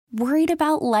Worried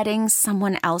about letting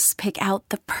someone else pick out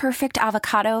the perfect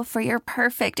avocado for your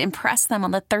perfect impress them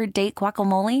on the third date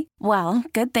guacamole? Well,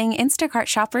 good thing Instacart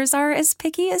shoppers are as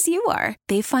picky as you are.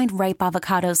 They find ripe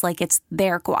avocados like it's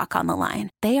their guac on the line.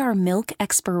 They are milk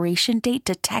expiration date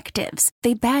detectives.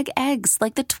 They bag eggs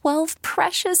like the 12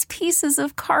 precious pieces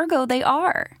of cargo they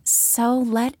are. So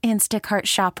let Instacart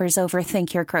shoppers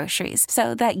overthink your groceries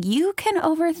so that you can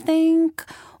overthink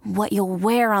what you'll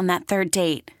wear on that third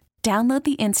date. Download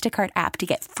the Instacart app to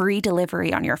get free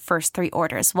delivery on your first 3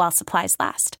 orders while supplies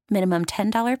last. Minimum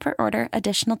 $10 per order.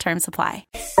 Additional terms apply.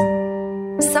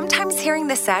 Sometimes hearing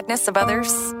the sadness of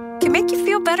others can make you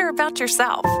feel better about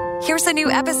yourself. Here's a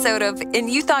new episode of And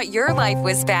You Thought Your Life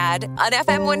Was Bad on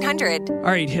FM 100. All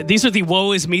right, these are the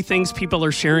woe is me things people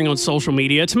are sharing on social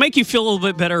media to make you feel a little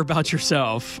bit better about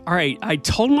yourself. All right, I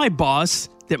told my boss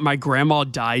that my grandma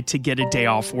died to get a day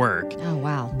off work. Oh,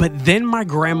 wow. But then my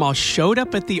grandma showed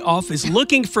up at the office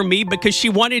looking for me because she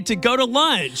wanted to go to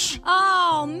lunch.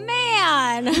 Oh,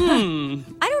 man. I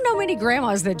don't know many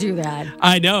grandmas that do that.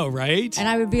 I know, right? And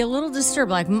I would be a little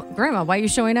disturbed, like, Grandma, why are you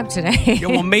showing up today? Yeah,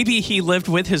 well, maybe he lived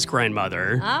with his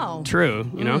grandmother. Oh. True,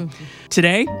 you know.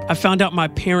 Today, I found out my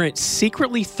parents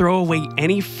secretly throw away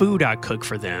any food I cook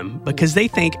for them because they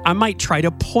think I might try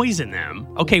to poison them.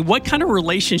 Okay, what kind of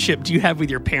relationship do you have with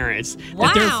your parents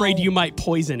that they're afraid you might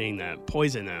poison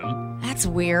them? That's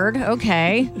weird.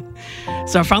 Okay.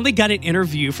 So I finally got an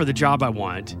interview for the job I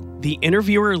want. The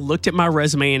interviewer looked at my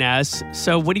resume and asked,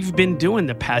 "So what have you been doing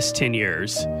the past 10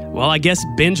 years?" Well, I guess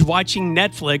binge watching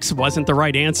Netflix wasn't the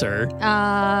right answer.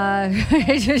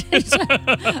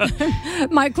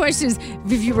 My question is,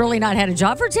 have you really not had a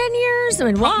job for 10 years? I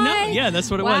mean, why? No, yeah,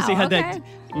 that's what it was. He had that.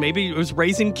 Maybe it was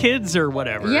raising kids or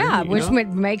whatever. Yeah, which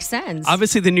would make sense.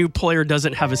 Obviously, the new employer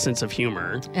doesn't have a sense of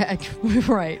humor.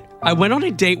 Right. I went on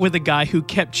a date with a guy who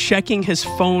kept checking his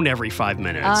phone every 5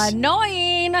 minutes.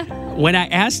 Annoying. When I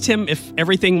asked him if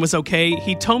everything was okay,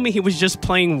 he told me he was just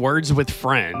playing Words with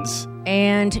Friends.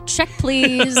 And check,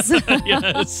 please.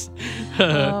 Yes.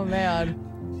 Oh, man.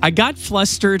 I got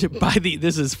flustered by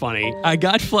this is funny. I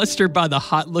got flustered by the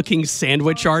hot-looking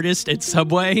sandwich artist at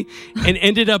Subway and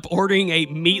ended up ordering a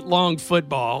meat-long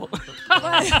football.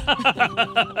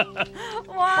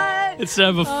 What? Instead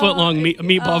of a foot-long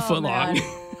meatball foot-long.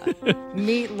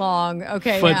 Meat long.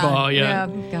 Okay. Football, yeah.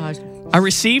 Gosh. I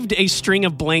received a string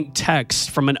of blank texts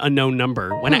from an unknown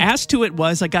number. When I asked who it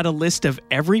was, I got a list of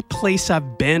every place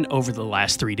I've been over the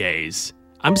last 3 days.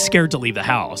 I'm scared to leave the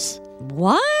house.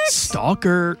 What?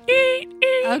 Stalker.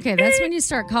 Okay, that's when you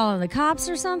start calling the cops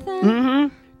or something? Mm-hmm.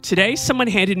 Today, someone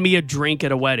handed me a drink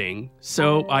at a wedding,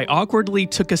 so I awkwardly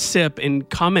took a sip and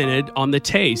commented on the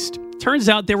taste. Turns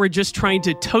out they were just trying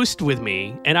to toast with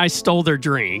me, and I stole their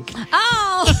drink.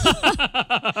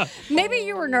 Oh! Maybe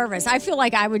you were nervous. I feel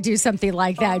like I would do something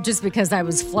like that just because I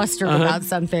was flustered about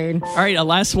something. All right, a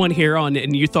last one here on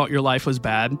And You Thought Your Life Was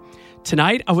Bad.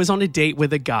 Tonight, I was on a date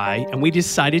with a guy, and we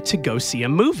decided to go see a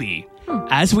movie.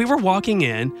 As we were walking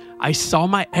in, I saw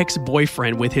my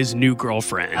ex-boyfriend with his new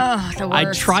girlfriend. Oh, the worst.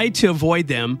 I tried to avoid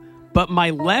them, but my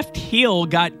left heel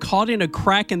got caught in a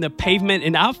crack in the pavement,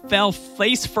 and I fell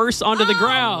face first onto the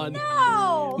ground.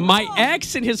 No! My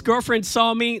ex and his girlfriend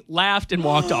saw me, laughed, and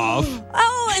walked off.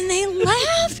 Oh, and they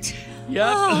left?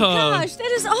 Yep. Oh, gosh,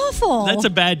 that is awful. That's a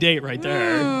bad date right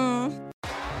there.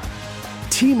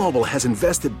 T-Mobile has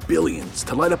invested billions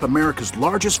to light up America's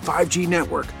largest 5G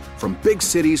network, from big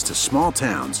cities to small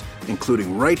towns,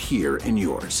 including right here in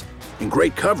yours. And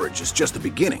great coverage is just the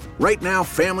beginning. Right now,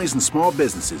 families and small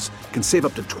businesses can save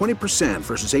up to 20%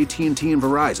 versus AT&T and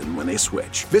Verizon when they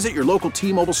switch. Visit your local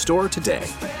T-Mobile store today.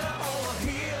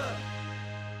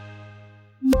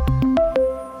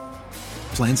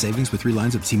 Plan savings with 3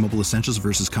 lines of T-Mobile Essentials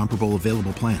versus comparable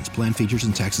available plans. Plan features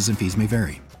and taxes and fees may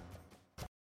vary.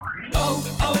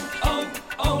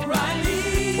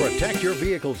 Protect your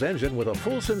vehicle's engine with a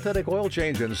full synthetic oil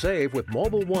change and save with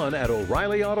Mobil 1 at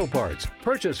O'Reilly Auto Parts.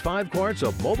 Purchase 5 quarts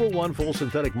of Mobil 1 full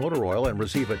synthetic motor oil and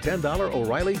receive a $10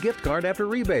 O'Reilly gift card after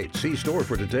rebate. See store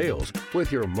for details.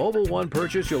 With your Mobil 1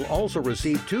 purchase, you'll also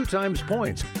receive 2 times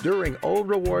points during O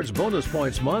Rewards Bonus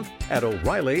Points Month at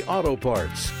O'Reilly Auto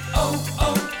Parts.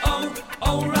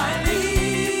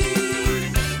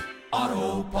 O'Reilly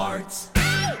Auto Parts.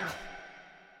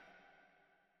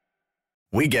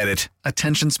 We get it.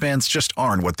 Attention spans just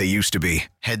aren't what they used to be.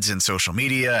 Heads in social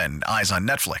media and eyes on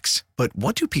Netflix. But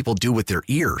what do people do with their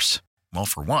ears? Well,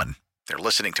 for one, they're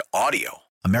listening to audio.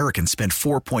 Americans spend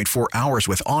 4.4 hours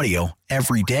with audio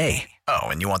every day. Oh,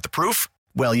 and you want the proof?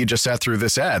 Well, you just sat through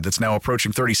this ad that's now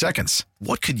approaching 30 seconds.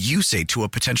 What could you say to a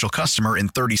potential customer in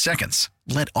 30 seconds?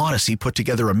 Let Odyssey put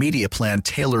together a media plan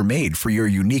tailor-made for your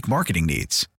unique marketing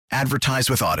needs. Advertise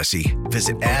with Odyssey.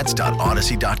 Visit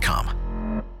ads.odyssey.com.